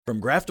From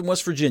Grafton,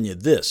 West Virginia,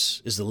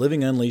 this is the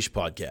Living Unleashed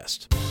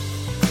podcast.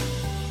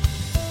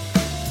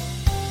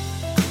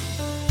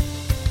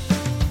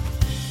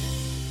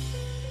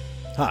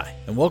 Hi,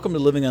 and welcome to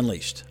Living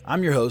Unleashed.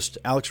 I'm your host,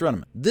 Alex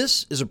Runneman.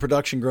 This is a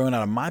production growing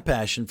out of my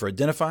passion for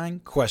identifying,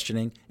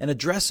 questioning, and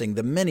addressing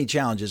the many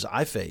challenges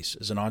I face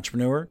as an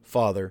entrepreneur,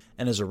 father,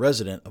 and as a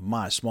resident of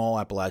my small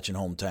Appalachian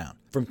hometown.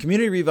 From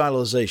community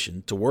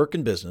revitalization to work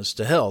and business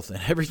to health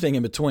and everything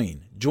in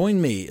between,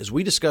 join me as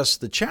we discuss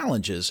the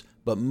challenges,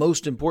 but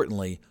most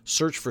importantly,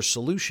 search for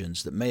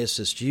solutions that may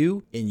assist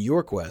you in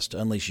your quest to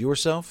unleash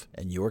yourself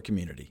and your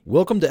community.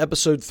 Welcome to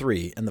episode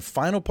 3 and the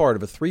final part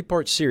of a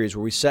 3-part series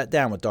where we sat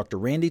down with Dr.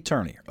 Randall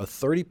Turner, a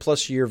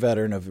 30-plus year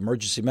veteran of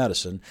emergency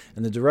medicine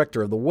and the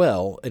director of the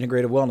Well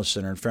Integrative Wellness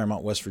Center in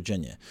Fairmont, West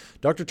Virginia.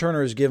 Dr.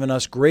 Turner has given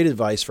us great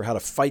advice for how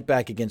to fight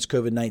back against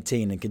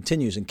COVID-19 and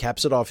continues and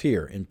caps it off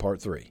here in part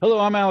 3.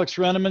 Hello, I'm Alex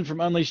Runneman from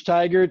Unleashed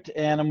Tigert,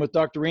 and I'm with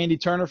Dr. Randall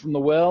Turner from the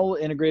Well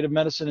Integrative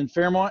Medicine in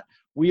Fairmont.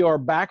 We are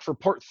back for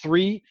part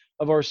 3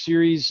 of our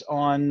series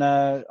on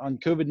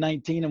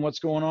COVID-19 and what's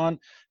going on.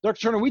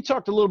 Dr. Turner, we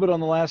talked a little bit on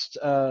the last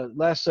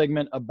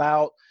segment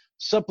about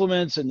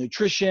supplements and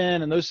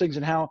nutrition and those things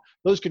and how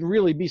those can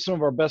really be some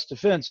of our best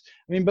defense.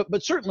 I mean,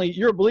 but certainly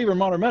you're a believer in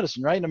modern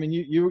medicine, right? I mean,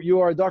 you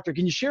are a doctor.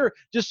 Can you share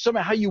just some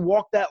of how you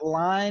walk that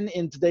line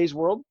in today's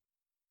world?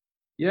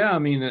 Yeah, I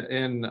mean,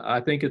 and I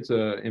think it's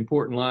an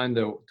important line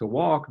to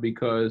walk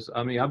because,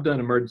 I mean, I've done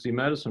emergency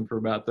medicine for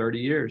about 30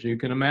 years. You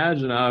can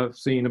imagine I've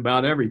seen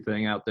about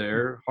everything out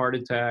there, heart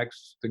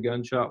attacks to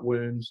gunshot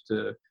wounds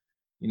to,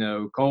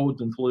 colds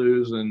and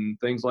flus and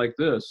things like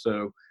this.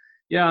 So,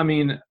 yeah, I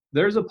mean,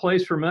 there's a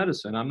place for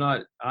medicine. I'm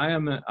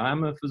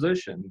a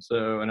physician.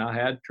 So, and I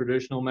had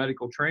traditional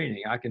medical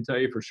training. I can tell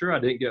you for sure I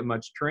didn't get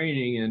much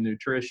training in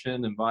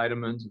nutrition and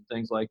vitamins and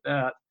things like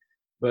that.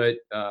 But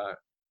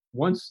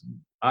once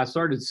I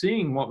started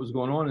seeing what was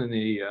going on in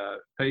the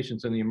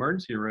patients in the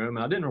emergency room,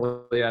 I didn't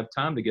really have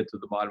time to get to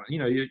the bottom.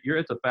 You're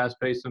at the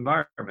fast-paced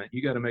environment.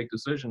 You got to make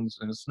decisions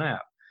in a snap.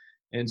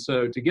 And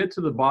so to get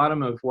to the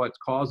bottom of what's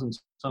causing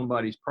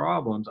somebody's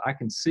problems, I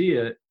can see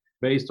it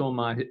based on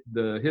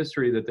the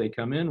history that they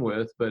come in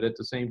with. But at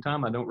the same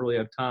time, I don't really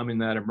have time in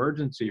that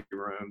emergency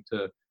room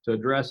to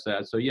address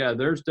that. So yeah,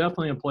 there's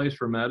definitely a place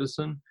for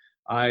medicine.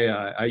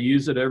 I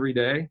use it every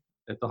day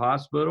at the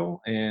hospital,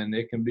 and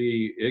it can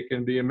be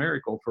a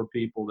miracle for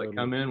people that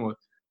come in with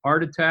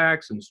heart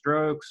attacks and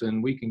strokes,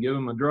 and we can give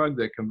them a drug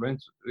that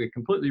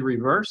completely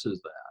reverses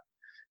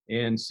that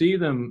and see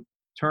them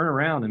turn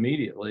around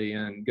immediately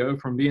and go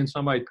from being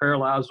somebody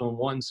paralyzed on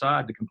one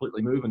side to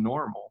completely moving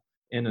normal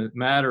in a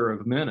matter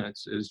of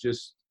minutes.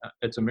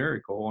 It's a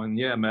miracle. And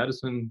yeah,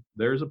 medicine,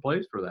 there's a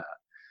place for that.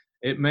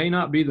 It may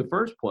not be the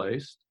first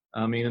place.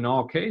 I mean, in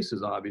all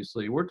cases,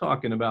 obviously, we're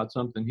talking about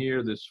something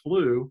here, this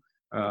flu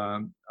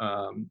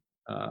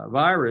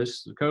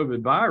virus, the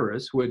COVID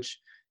virus, which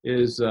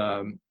is,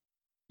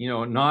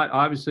 not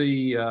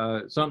obviously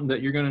something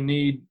that you're going to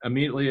need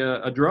immediately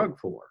a drug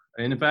for.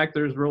 And in fact,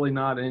 there's really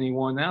not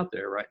anyone out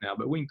there right now,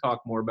 but we can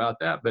talk more about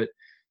that. But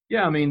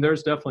yeah, I mean,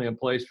 there's definitely a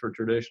place for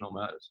traditional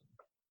medicine.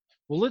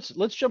 Well,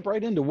 let's jump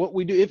right into what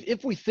we do.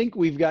 If we think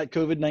we've got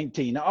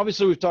COVID-19, now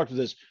obviously we've talked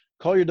about this.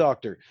 Call your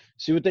doctor,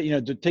 see what they,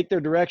 to take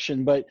their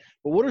direction. But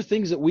what are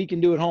things that we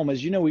can do at home?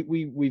 As you know,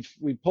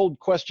 we've pulled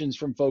questions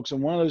from folks,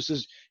 and one of those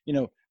is,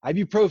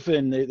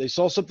 ibuprofen. They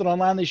saw something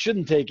online they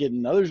shouldn't take it,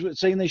 and others were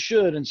saying they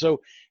should. And so,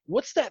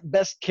 what's that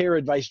best care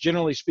advice,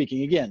 generally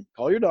speaking? Again,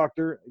 call your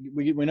doctor.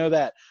 We know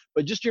that,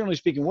 but just generally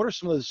speaking, what are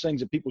some of those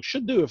things that people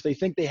should do if they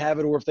think they have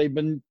it or if they've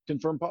been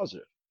confirmed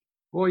positive?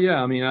 Well,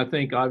 yeah, I mean, I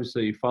think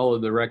obviously follow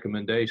the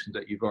recommendations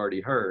that you've already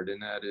heard.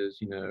 And that is,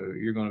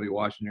 you're going to be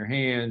washing your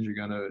hands.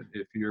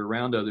 If you're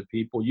around other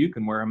people, you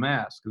can wear a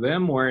mask.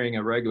 Them wearing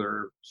a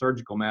regular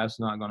surgical mask is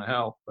not going to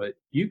help, but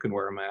you can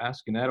wear a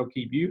mask and that'll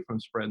keep you from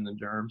spreading the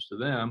germs to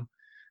them.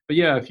 But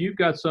yeah, if you've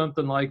got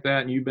something like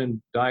that and you've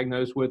been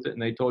diagnosed with it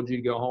and they told you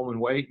to go home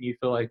and wait and you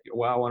feel like,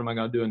 wow, what am I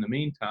going to do in the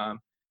meantime?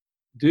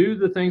 Do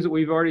the things that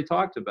we've already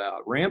talked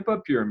about. Ramp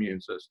up your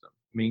immune system.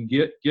 I mean,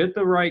 get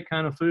the right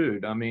kind of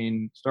food. I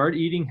mean, start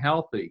eating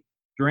healthy.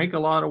 Drink a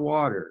lot of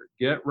water.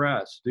 Get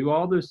rest. Do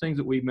all those things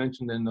that we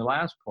mentioned in the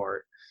last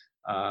part.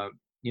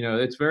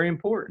 It's very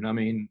important. I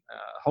mean,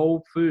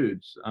 whole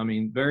foods. I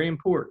mean, very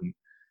important.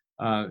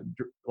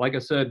 Like I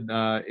said,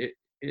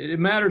 it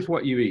matters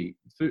what you eat.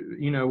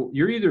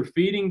 You're either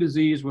feeding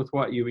disease with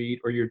what you eat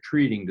or you're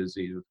treating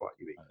disease with what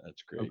you eat.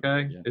 That's great.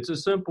 Okay? Yeah. It's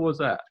as simple as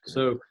that.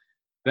 So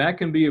that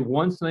can be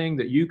one thing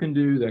that you can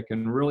do that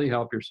can really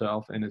help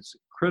yourself, and it's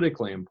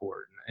critically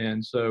important.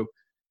 And so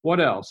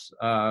what else?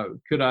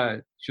 Should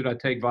I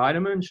take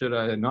vitamins? Should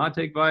I not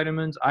take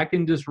vitamins? I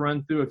can just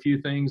run through a few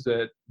things that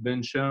have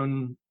been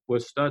shown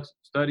with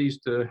studies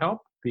to help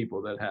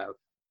people that have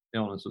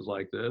illnesses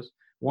like this,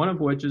 one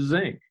of which is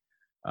zinc.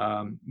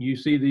 You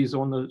see these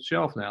on the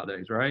shelf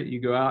nowadays, right?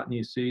 You go out and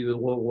you see the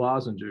little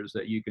lozenges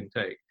that you can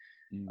take.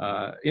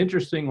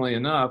 Interestingly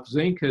enough,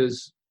 zinc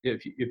is,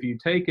 if you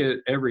take it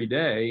every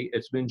day,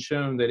 it's been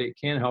shown that it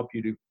can help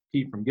you to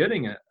keep from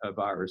getting a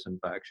virus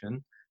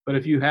infection. But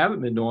if you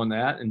haven't been doing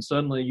that and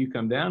suddenly you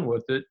come down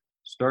with it,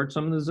 start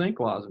some of the zinc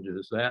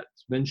lozenges.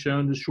 That's been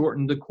shown to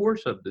shorten the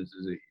course of the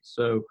disease.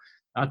 So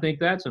I think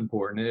that's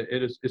important.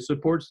 It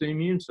supports the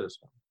immune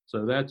system.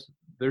 So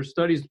there's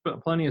studies,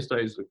 plenty of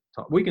studies.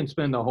 We can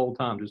spend the whole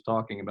time just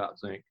talking about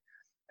zinc.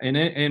 And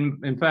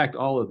in fact,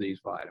 all of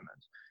these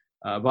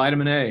vitamins.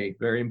 Vitamin A,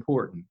 very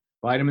important.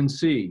 Vitamin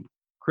C,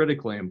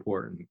 critically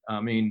important. I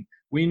mean,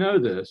 we know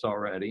this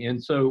already.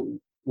 And so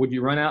would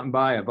you run out and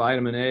buy a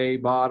vitamin A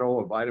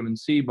bottle, a vitamin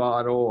C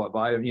bottle,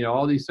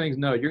 all these things?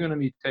 No, you're going to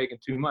be taking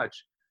too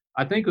much.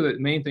 I think the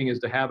main thing is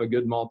to have a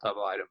good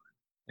multivitamin,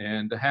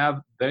 and to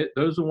have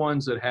those are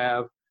ones that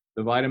have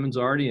the vitamins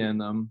already in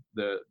them.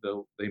 The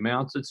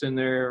amounts that's in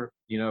there,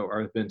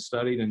 have been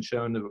studied and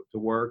shown to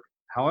work.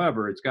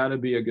 However, it's got to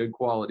be a good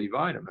quality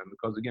vitamin,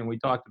 because again, we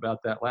talked about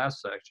that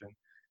last section.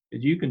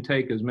 If you can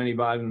take as many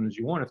vitamins as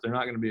you want, if they're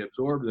not going to be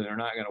absorbed and they're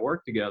not going to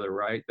work together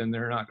right, then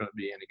they're not going to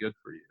be any good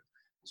for you.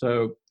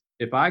 So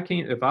if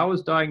I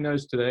was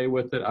diagnosed today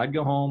with it, I'd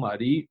go home,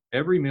 I'd eat,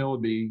 every meal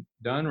would be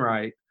done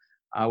right.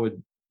 I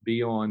would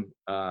be on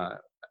a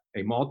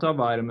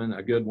multivitamin,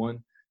 a good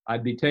one.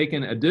 I'd be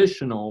taking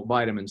additional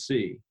vitamin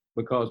C,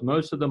 because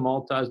most of the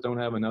multis don't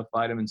have enough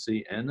vitamin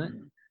C in it.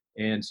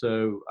 And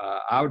so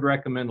I would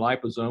recommend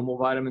liposomal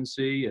vitamin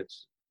C.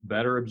 It's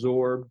better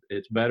absorbed.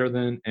 It's better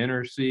than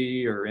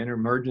Energy or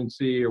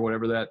Emergency or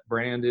whatever that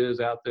brand is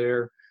out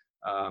there.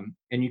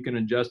 And you can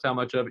adjust how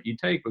much of it you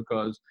take,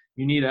 because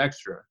you need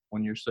extra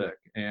when you're sick.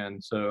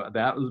 And so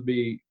that would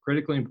be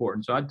critically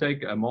important. So I'd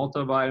take a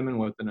multivitamin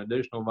with an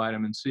additional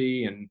vitamin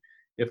C. And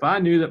if I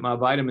knew that my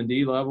vitamin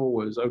D level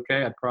was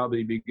okay, I'd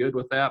probably be good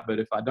with that. But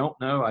if I don't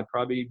know, I'd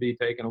probably be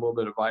taking a little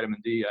bit of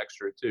vitamin D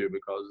extra too,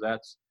 because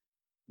that's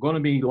going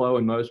to be low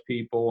in most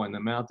people. And the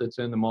amount that's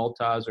in the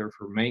multis are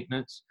for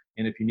maintenance.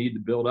 And if you need to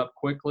build up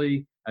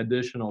quickly,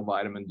 additional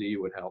vitamin D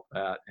would help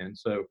that. And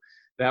so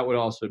that would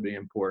also be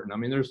important. I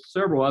mean, there's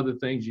several other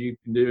things you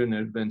can do, and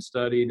they've been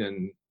studied,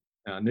 and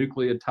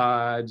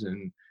nucleotides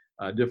and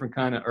different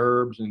kind of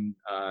herbs, and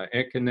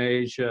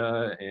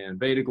echinacea and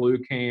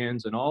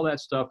beta-glucans, and all that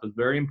stuff is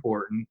very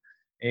important.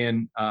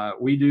 And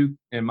we do,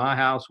 in my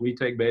house, we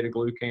take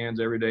beta-glucans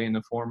every day in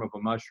the form of a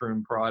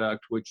mushroom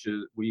product, which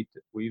is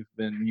we've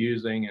been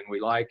using, and we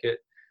like it.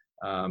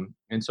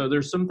 And so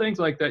there's some things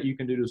like that you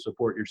can do to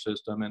support your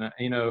system. And,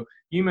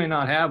 you may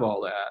not have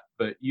all that,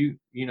 but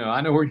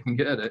I know where you can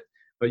get it,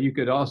 but you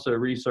could also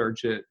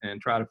research it and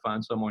try to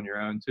find some on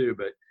your own too.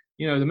 But,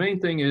 the main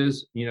thing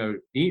is,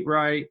 eat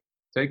right,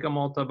 take a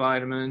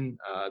multivitamin.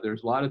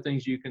 There's a lot of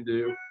things you can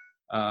do.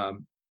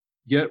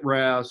 Get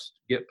rest,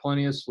 get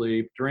plenty of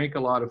sleep, drink a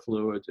lot of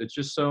fluids. It's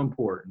just so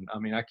important. I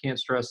mean, I can't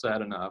stress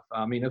that enough.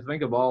 I mean,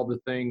 think of all the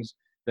things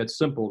that's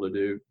simple to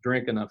do.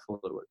 Drink enough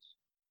fluids.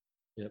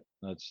 Yep,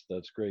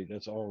 that's great.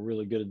 That's all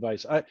really good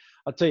advice.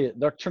 I'll tell you,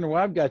 Dr. Turner,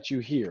 well, I've got you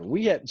here.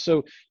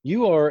 So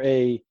you are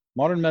a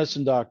modern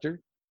medicine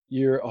doctor.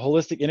 You're a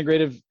holistic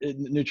integrative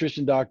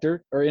nutrition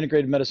doctor, or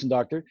integrative medicine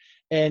doctor,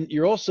 and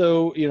you're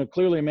also,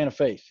 clearly a man of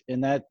faith,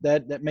 and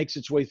that makes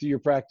its way through your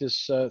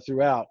practice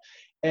throughout.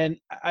 And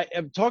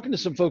I'm talking to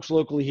some folks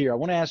locally here. I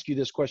want to ask you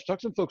this question. Talk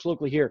to some folks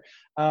locally here.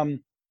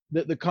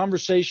 The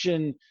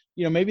conversation,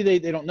 maybe they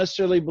don't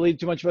necessarily believe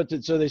too much about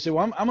it. So they say,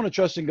 well, I'm going to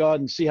trust in God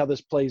and see how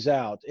this plays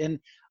out. And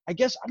I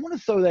guess I want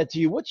to throw that to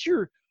you. What's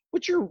your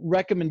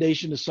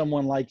recommendation to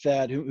someone like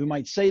that who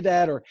might say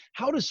that, or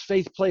how does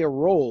faith play a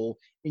role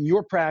in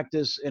your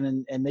practice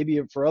and maybe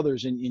for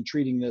others in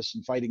treating this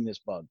and fighting this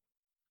bug?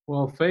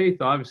 Well,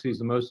 faith obviously is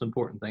the most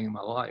important thing in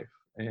my life.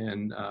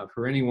 And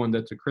for anyone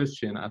that's a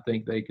Christian, I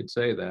think they could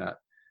say that.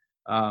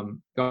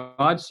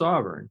 God's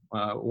sovereign.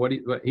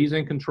 He's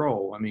in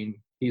control. I mean,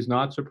 he's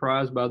not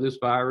surprised by this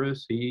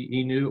virus.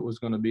 He knew it was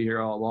going to be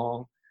here all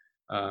along.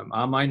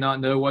 I might not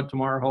know what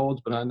tomorrow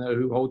holds, but I know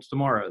who holds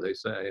tomorrow, they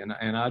say.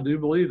 And I do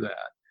believe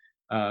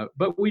that.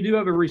 But we do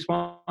have a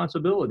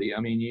responsibility.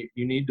 I mean,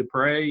 you need to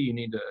pray, you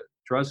need to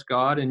trust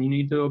God, and you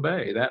need to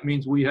obey. That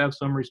means we have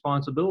some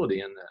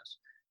responsibility in this.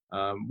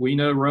 We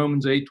know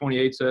Romans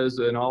 8:28 says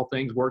that all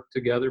things work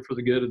together for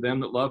the good of them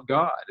that love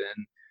God.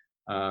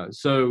 And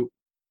so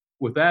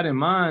with that in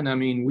mind, I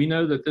mean, we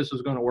know that this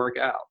is going to work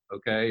out,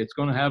 okay? It's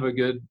going to have a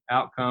good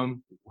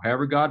outcome,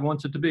 however God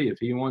wants it to be. If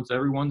he wants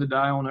everyone to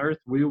die on earth,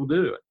 we will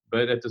do it.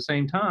 But at the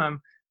same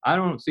time, I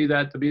don't see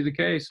that to be the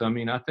case. I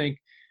mean, I think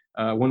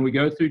when we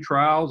go through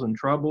trials and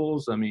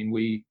troubles, I mean,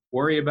 we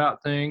worry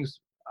about things.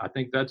 I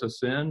think that's a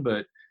sin,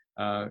 but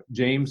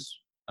James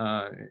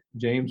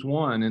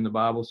 1 in the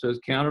Bible says,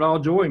 count it all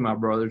joy, my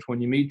brothers,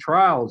 when you meet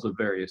trials of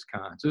various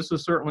kinds. This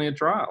is certainly a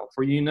trial,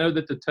 for you know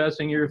that the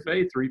testing of your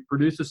faith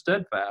produces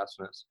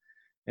steadfastness.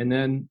 And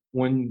then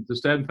when the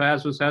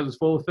steadfastness has its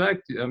full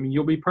effect, I mean,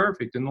 you'll be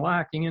perfect and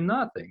lacking in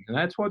nothing. And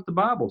that's what the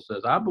Bible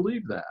says. I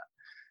believe that.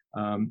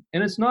 And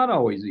it's not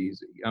always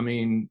easy. I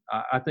mean,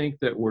 I think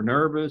that we're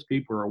nervous.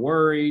 People are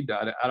worried.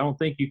 I don't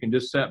think you can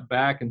just step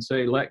back and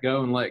say, let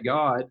go and let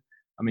God.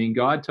 I mean,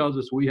 God tells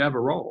us we have a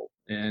role.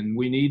 And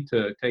we need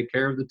to take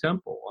care of the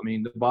temple. I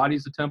mean, the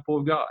body's the temple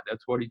of God.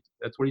 That's what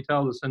he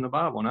tells us in the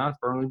Bible, and I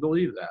firmly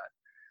believe that.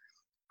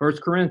 1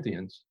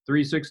 Corinthians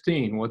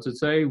 3:16, what's it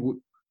say?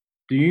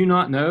 Do you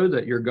not know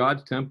that you're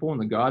God's temple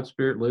and the God's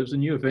Spirit lives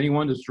in you? If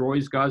anyone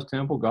destroys God's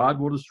temple, God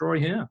will destroy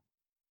him.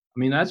 I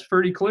mean, that's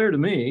pretty clear to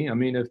me. I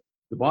mean, if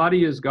the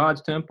body is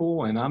God's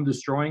temple and I'm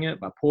destroying it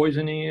by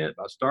poisoning it,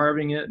 by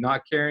starving it,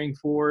 not caring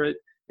for it,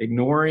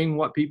 ignoring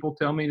what people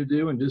tell me to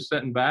do and just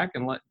sitting back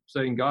and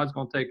saying God's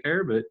going to take care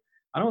of it,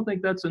 I don't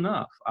think that's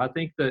enough. I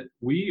think that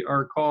we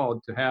are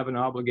called to have an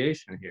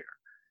obligation here.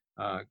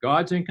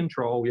 God's in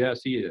control.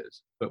 Yes, he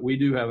is. But we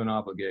do have an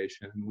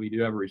obligation and we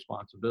do have a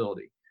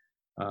responsibility.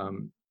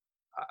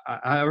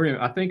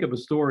 I think of a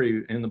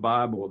story in the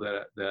Bible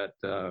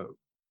that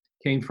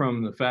came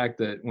from the fact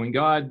that when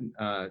God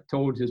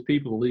told his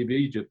people to leave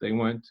Egypt, they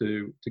went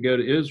to go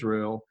to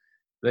Israel.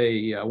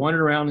 They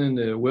wandered around in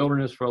the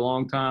wilderness for a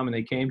long time, and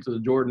they came to the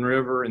Jordan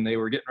River, and they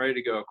were getting ready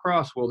to go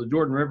across. Well, the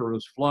Jordan River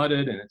was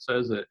flooded, and it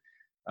says that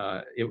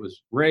it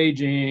was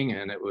raging,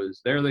 and it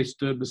was there. They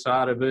stood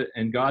beside of it,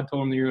 and God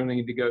told them you're going to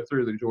need to go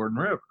through the Jordan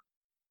River.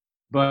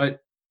 But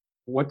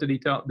what did he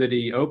tell? Did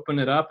he open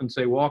it up and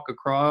say, walk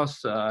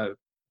across,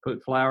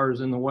 put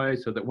flowers in the way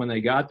so that when they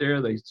got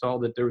there, they saw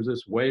that there was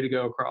this way to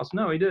go across?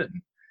 No, he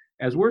didn't.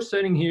 As we're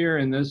sitting here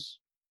in this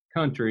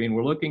country and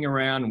we're looking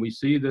around and we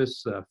see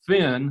this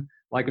fin,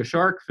 like a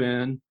shark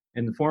fin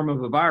in the form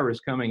of a virus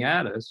coming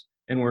at us,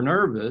 and we're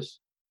nervous,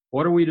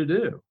 what are we to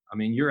do? I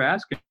mean, you're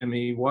asking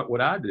me, what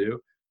would I do?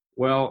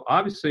 Well,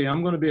 obviously,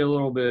 I'm going to be a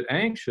little bit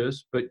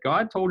anxious, but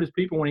God told his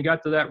people when he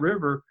got to that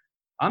river,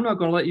 I'm not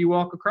going to let you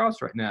walk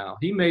across right now.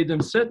 He made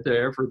them sit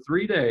there for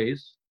 3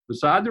 days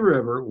beside the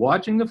river,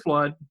 watching the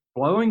flood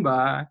flowing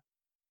by,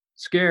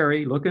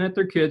 scary, looking at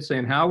their kids,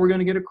 saying, how are we going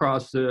to get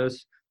across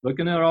this,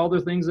 looking at all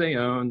the things they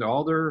owned,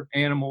 all their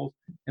animals,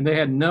 and they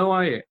had no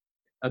idea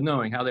of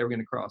knowing how they were going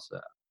to cross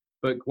that.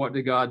 But what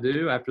did God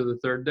do? After the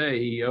third day,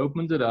 he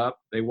opened it up,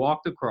 they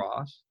walked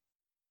across,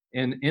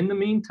 and in the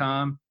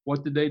meantime,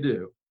 what did they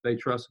do? They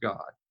trust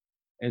God.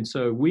 And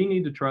so we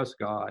need to trust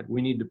God.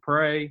 We need to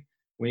pray.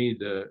 We need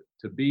to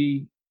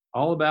be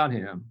all about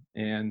him.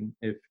 And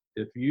if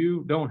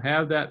you don't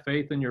have that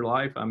faith in your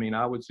life, I mean,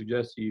 I would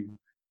suggest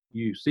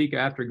you seek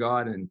after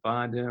God and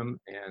find him,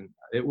 and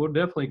it will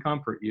definitely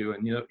comfort you.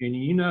 And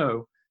you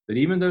know that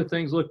even though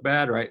things look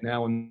bad right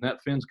now, when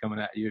that fin's coming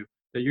at you,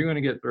 that you're going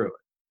to get through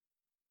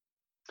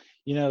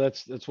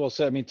it. That's well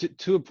said. I mean,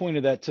 to a point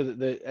of that,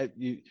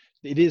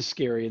 it is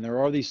scary, and there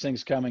are these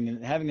things coming,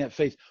 and having that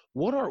faith.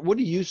 What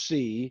do you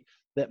see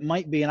that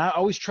might be? And I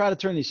always try to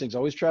turn these things. I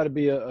always try to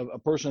be a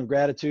person of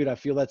gratitude. I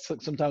feel that's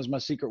sometimes my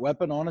secret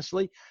weapon,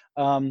 honestly.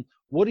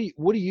 What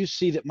do you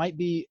see that might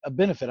be a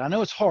benefit? I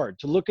know it's hard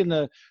to look in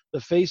the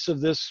face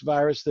of this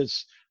virus.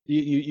 That's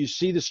you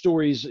see the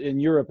stories in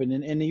Europe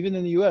and even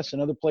in the U.S.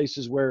 and other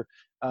places where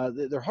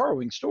they're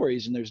harrowing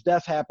stories, and there's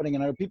death happening,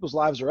 and I know people's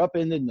lives are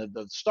upended, and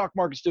the stock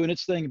market's doing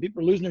its thing, and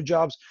people are losing their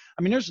jobs.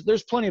 I mean,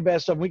 there's plenty of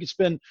bad stuff. We could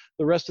spend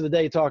the rest of the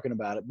day talking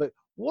about it. But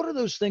what are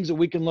those things that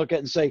we can look at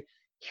and say,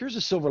 here's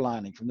a silver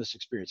lining from this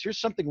experience? Here's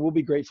something we'll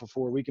be grateful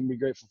for. We can be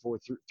grateful for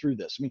through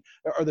this. I mean,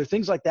 are there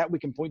things like that we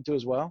can point to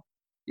as well?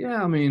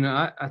 Yeah, I mean,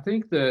 I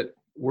think that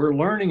we're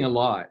learning a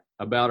lot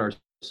about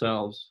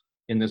ourselves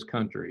in this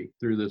country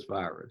through this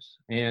virus.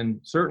 And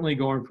certainly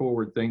going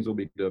forward, things will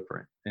be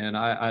different. And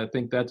I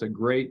think that's a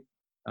great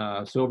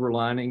silver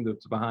lining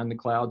that's behind the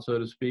cloud, so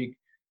to speak.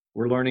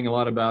 We're learning a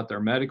lot about our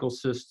medical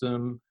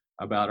system,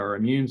 about our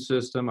immune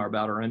system,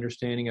 about our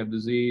understanding of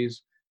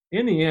disease.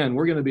 In the end,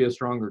 we're going to be a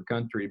stronger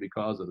country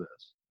because of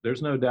this.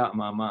 There's no doubt in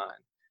my mind.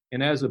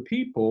 And as a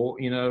people,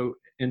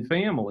 in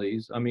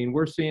families, I mean,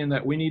 we're seeing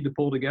that we need to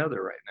pull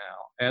together right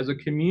now. As a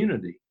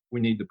community,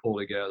 we need to pull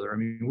together. I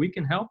mean, we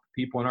can help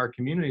people in our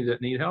community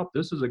that need help.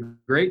 This is a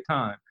great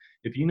time.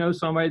 If you know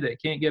somebody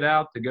that can't get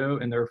out to go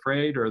and they're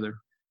afraid, or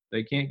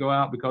they can't go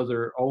out because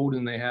they're old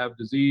and they have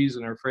disease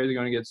and they're afraid they're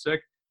going to get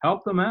sick,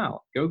 help them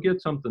out. Go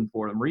get something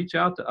for them. Reach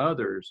out to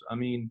others. I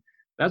mean,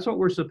 that's what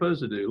we're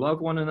supposed to do.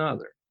 Love one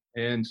another.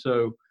 And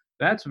so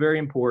that's very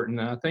important.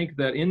 And I think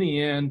that in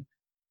the end,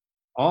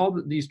 all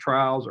these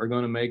trials are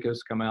going to make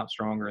us come out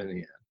stronger in the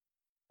end.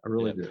 I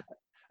really do.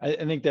 I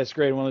think that's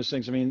great. One of those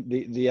things. I mean,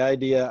 the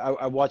idea.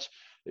 I watch,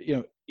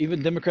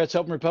 even Democrats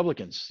helping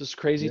Republicans. This is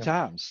crazy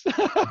times.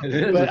 It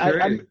is. But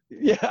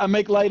I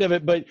make light of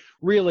it. But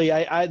really,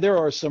 there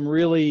are some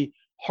really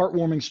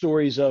heartwarming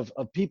stories of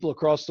people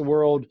across the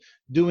world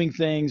doing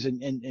things,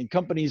 and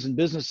companies and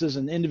businesses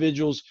and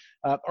individuals.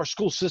 Our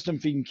school system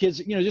feeding kids.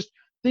 Just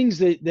things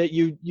that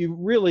you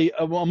really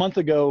a month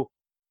ago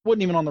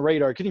wasn't even on the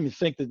radar. I couldn't even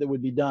think that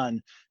would be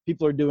done.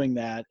 People are doing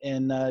that.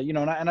 And,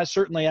 and I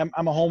certainly, I'm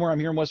a homer. I'm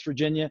here in West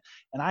Virginia,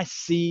 and I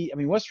see,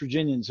 West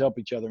Virginians help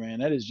each other, man.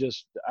 That is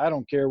just, I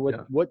don't care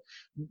what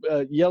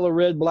yellow,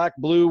 red, black,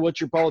 blue,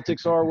 what your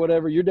politics are,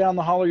 whatever. You're down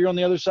the holler, you're on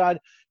the other side.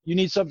 You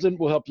need something,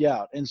 we'll help you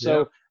out. And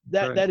so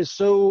that is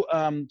so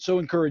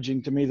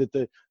encouraging to me that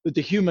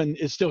the human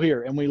is still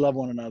here and we love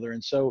one another.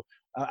 And so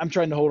I'm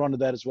trying to hold on to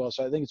that as well.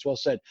 So I think it's well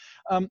said.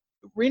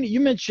 Randy, you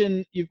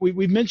mentioned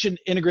we've mentioned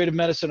integrative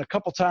medicine a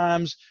couple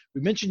times.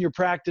 We mentioned your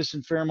practice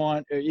in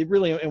Fairmont,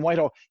 really in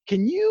Whitehall.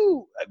 Can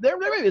you? There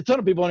may be a ton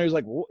of people on here who's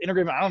like, well,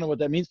 integrative. I don't know what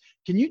that means.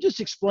 Can you just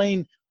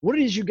explain what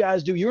it is you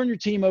guys do? You're and your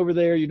team over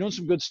there. You're doing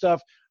some good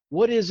stuff.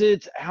 What is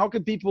it? How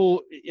can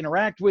people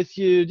interact with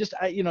you? Just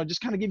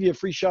just kind of give you a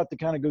free shot to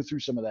kind of go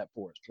through some of that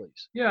for us,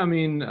 please. Yeah, I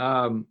mean,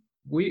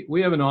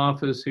 we have an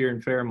office here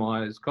in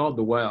Fairmont. It's called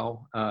The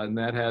Well, and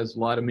that has a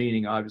lot of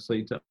meaning,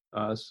 obviously, to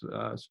us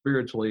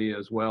spiritually,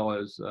 as well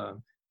as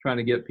trying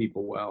to get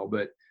people well.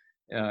 But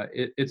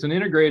it's an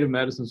integrative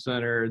medicine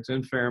center. It's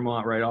in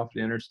Fairmont, right off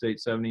the Interstate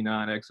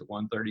 79, exit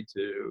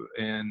 132.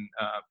 And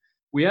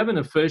we haven't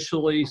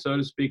officially, so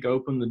to speak,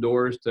 opened the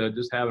doors to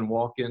just having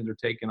walk-ins or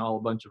taking a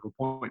bunch of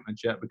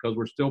appointments yet, because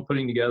we're still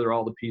putting together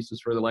all the pieces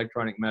for the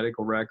electronic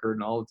medical record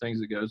and all the things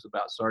that goes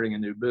about starting a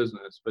new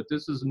business. But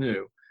this is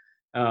new.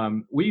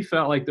 We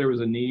felt like there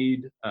was a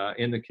need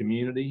in the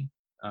community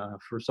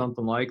for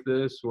something like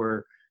this,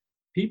 where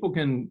people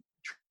can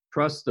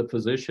trust the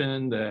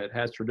physician that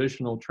has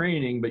traditional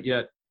training, but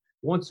yet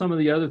want some of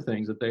the other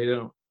things that they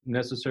don't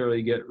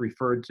necessarily get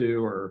referred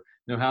to or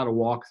know how to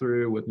walk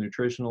through with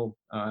nutritional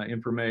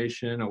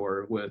information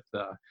or with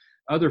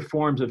other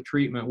forms of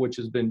treatment, which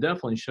has been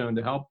definitely shown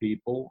to help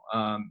people,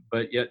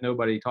 but yet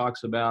nobody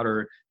talks about,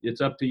 or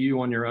it's up to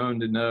you on your own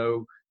to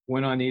know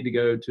when I need to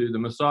go to the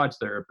massage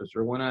therapist,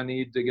 or when I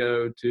need to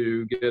go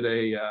to get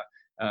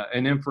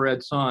an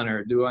infrared sun,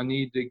 or do I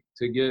need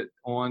to get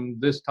on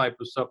this type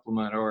of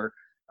supplement, or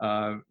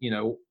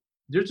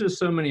there's just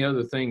so many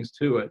other things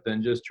to it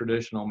than just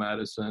traditional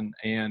medicine.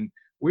 And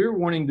we're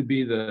wanting to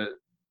be the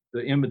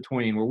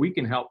in-between, where we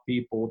can help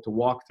people to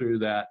walk through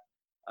that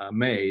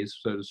maze,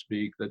 so to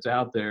speak, that's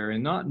out there,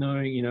 and not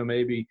knowing,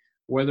 maybe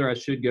whether I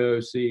should go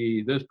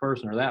see this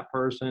person or that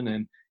person.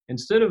 And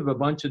instead of a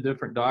bunch of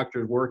different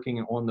doctors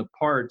working on the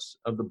parts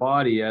of the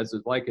body as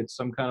it's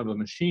some kind of a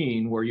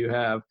machine, where you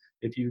have,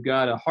 if you've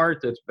got a heart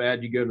that's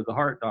bad, you go to the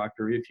heart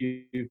doctor. If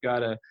you've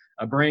got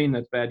a brain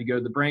that's bad, you go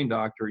to the brain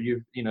doctor.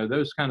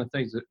 Those kind of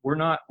things that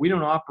we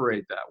don't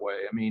operate that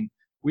way. I mean,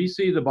 we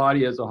see the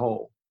body as a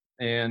whole,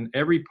 and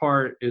every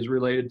part is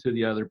related to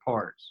the other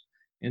parts.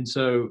 And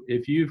so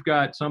if you've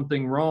got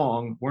something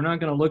wrong, we're not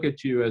going to look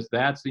at you as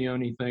that's the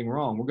only thing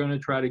wrong. We're going to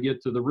try to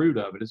get to the root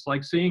of it. It's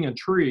like seeing a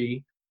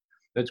tree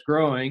that's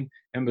growing,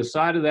 and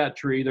beside of that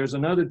tree, there's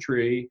another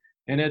tree,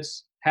 and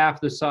it's half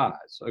the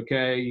size.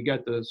 Okay. You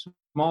got the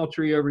small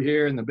tree over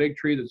here and the big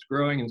tree that's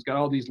growing, and it's got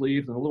all these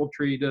leaves, and the little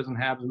tree doesn't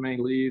have as many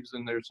leaves,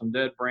 and there's some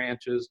dead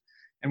branches.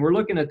 And we're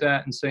looking at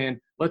that and saying,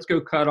 let's go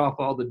cut off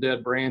all the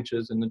dead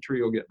branches and the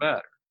tree will get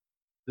better.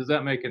 Does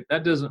that make it?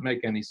 That doesn't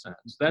make any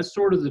sense. That's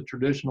sort of the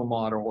traditional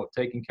model of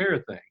taking care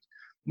of things.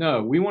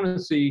 No, we want to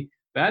see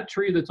that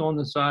tree that's on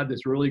the side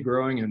that's really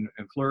growing and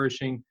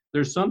flourishing.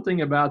 There's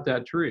something about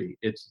that tree.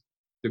 It's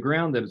the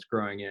ground that it's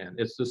growing in.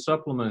 It's the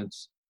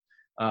supplements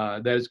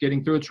that it's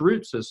getting through its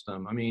root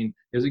system. I mean,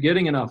 is it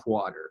getting enough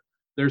water?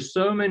 There's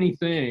so many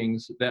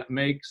things that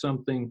make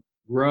something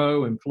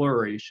grow and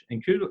flourish,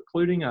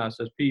 including us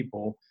as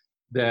people,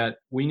 that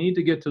we need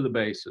to get to the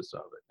basis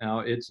of it. Now,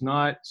 it's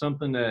not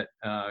something that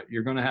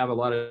you're going to have a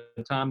lot of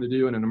time to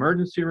do in an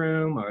emergency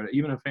room or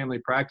even a family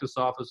practice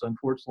office.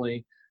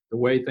 Unfortunately, the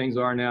way things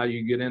are now,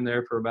 you get in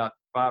there for about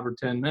 5 or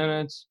 10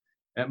 minutes,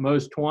 at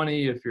most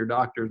 20 if your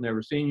doctor's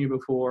never seen you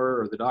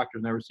before or the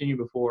doctor's never seen you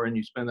before, and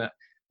you spend that.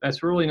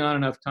 That's really not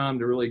enough time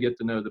to really get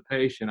to know the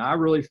patient. I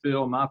really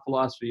feel my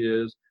philosophy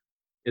is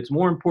it's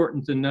more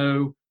important to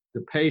know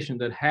the patient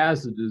that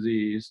has the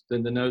disease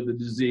than to know the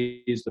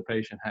disease the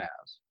patient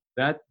has.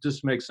 That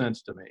just makes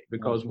sense to me,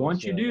 because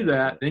once you do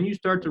that, then you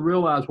start to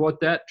realize what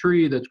that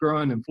tree that's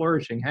growing and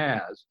flourishing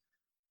has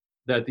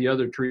that the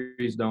other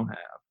trees don't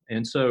have.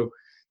 And so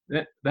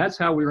that's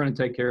how we're going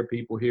to take care of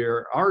people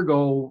here. Our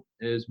goal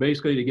is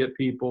basically to get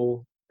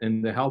people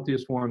in the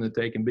healthiest form that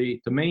they can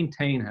be, to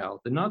maintain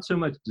health, and not so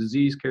much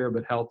disease care,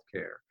 but health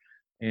care.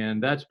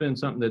 And that's been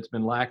something that's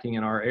been lacking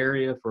in our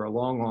area for a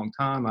long, long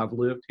time. I've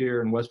lived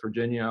here in West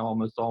Virginia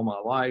almost all my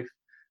life.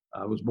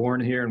 I was born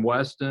here in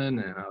Weston,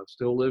 and I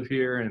still live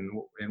here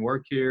and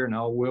work here, and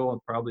I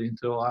will probably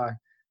until I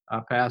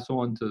pass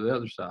on to the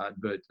other side.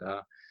 But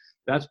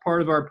that's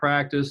part of our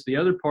practice. The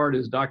other part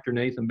is Dr.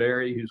 Nathan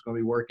Berry, who's going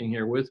to be working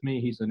here with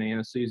me. He's an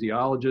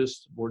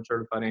anesthesiologist,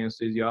 board-certified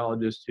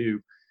anesthesiologist, who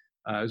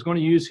is going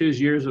to use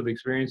his years of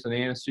experience in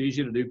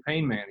anesthesia to do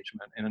pain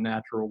management in a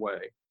natural way,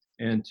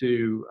 and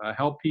to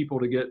help people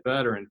to get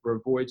better and to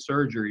avoid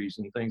surgeries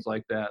and things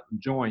like that, and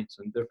joints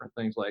and different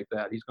things like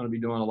that. He's going to be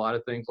doing a lot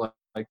of things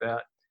like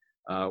that.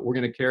 We're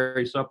going to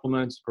carry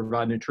supplements,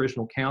 provide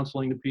nutritional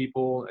counseling to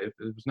people. If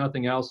there's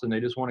nothing else and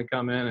they just want to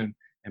come in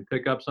and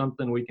pick up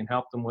something, we can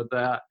help them with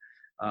that.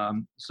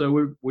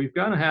 So we've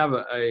got to have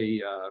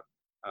a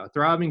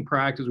thriving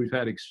practice. We've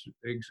had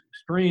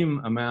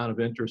extreme amount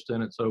of interest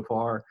in it so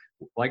far.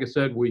 Like I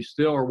said, we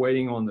still are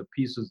waiting on the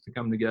pieces to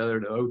come together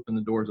to open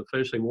the doors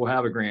officially. We'll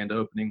have a grand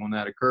opening when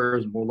that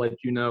occurs, and we'll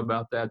let you know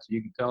about that so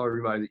you can tell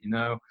everybody that you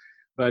know.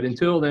 But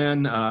until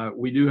then,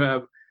 we do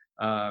have,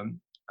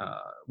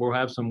 we'll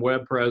have some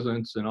web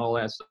presence and all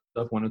that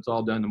stuff. When it's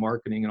all done, the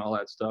marketing and all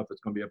that stuff,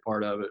 it's going to be a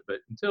part of it. But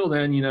until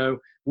then,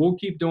 we'll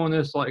keep doing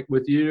this like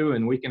with you,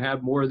 and we can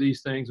have more of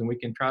these things, and we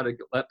can try to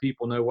let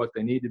people know what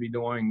they need to be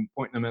doing,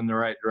 pointing them in the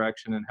right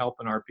direction, and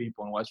helping our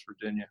people in West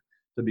Virginia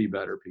to be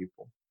better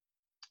people.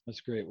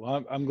 That's great.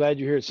 Well, I'm glad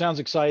you're here. It sounds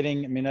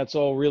exciting. I mean, that's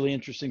all really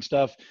interesting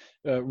stuff,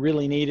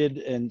 really needed.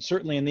 And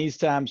certainly in these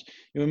times,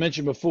 we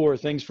mentioned before,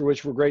 things for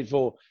which we're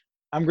grateful.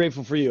 I'm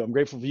grateful for you. I'm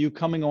grateful for you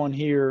coming on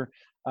here.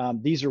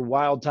 These are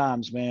wild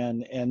times,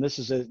 man. And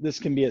this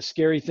can be a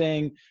scary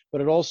thing, but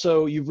it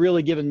also, you've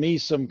really given me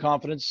some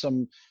confidence,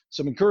 some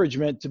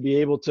encouragement to be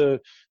able to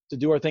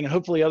do our thing. And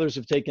hopefully others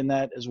have taken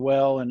that as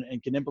well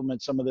and can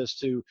implement some of this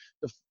to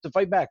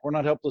fight back. We're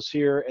not helpless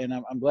here. And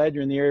I'm glad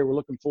you're in the area. We're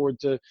looking forward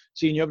to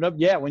seeing you open up.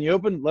 Yeah, when you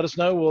open, let us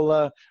know.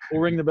 We'll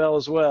ring the bell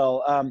as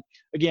well.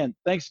 Again,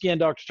 thanks again,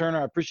 Dr.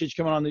 Turner. I appreciate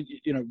you coming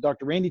on.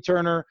 Dr. Randy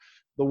Turner,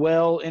 the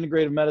Well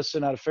Integrative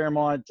Medicine out of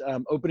Fairmont,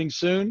 opening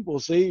soon. We'll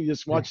see. You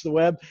just watch the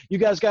web. You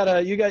guys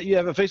you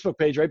have a Facebook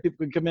page, right?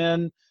 People can come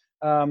in,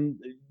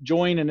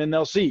 join, and then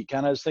they'll see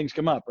kind of as things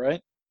come up,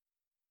 right?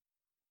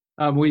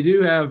 We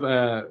do have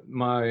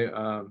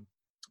my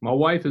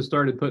wife has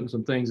started putting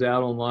some things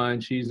out online.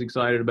 She's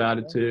excited about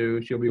it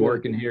too. She'll be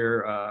working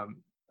here,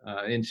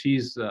 and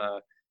she's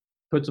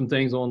put some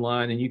things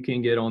online, and you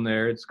can get on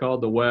there. It's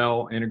called the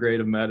Well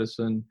Integrative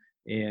Medicine,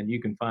 and you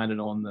can find it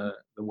on the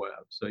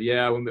web. So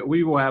yeah,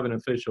 we will have an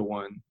official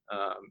one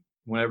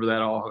whenever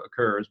that all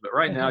occurs. But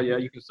right now, yeah,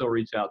 you can still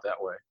reach out that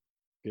way.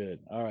 Good.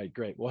 All right,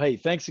 great. Well, hey,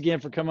 thanks again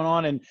for coming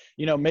on, and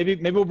maybe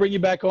we'll bring you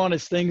back on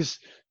as things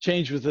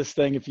change with this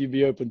thing if you'd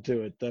be open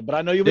to it. But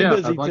I know you'll be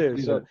busy too.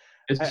 So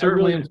it's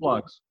certainly in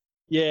flux.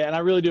 Yeah, and I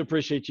really do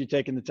appreciate you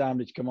taking the time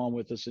to come on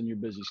with us in your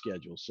busy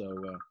schedule. So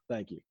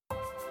thank you.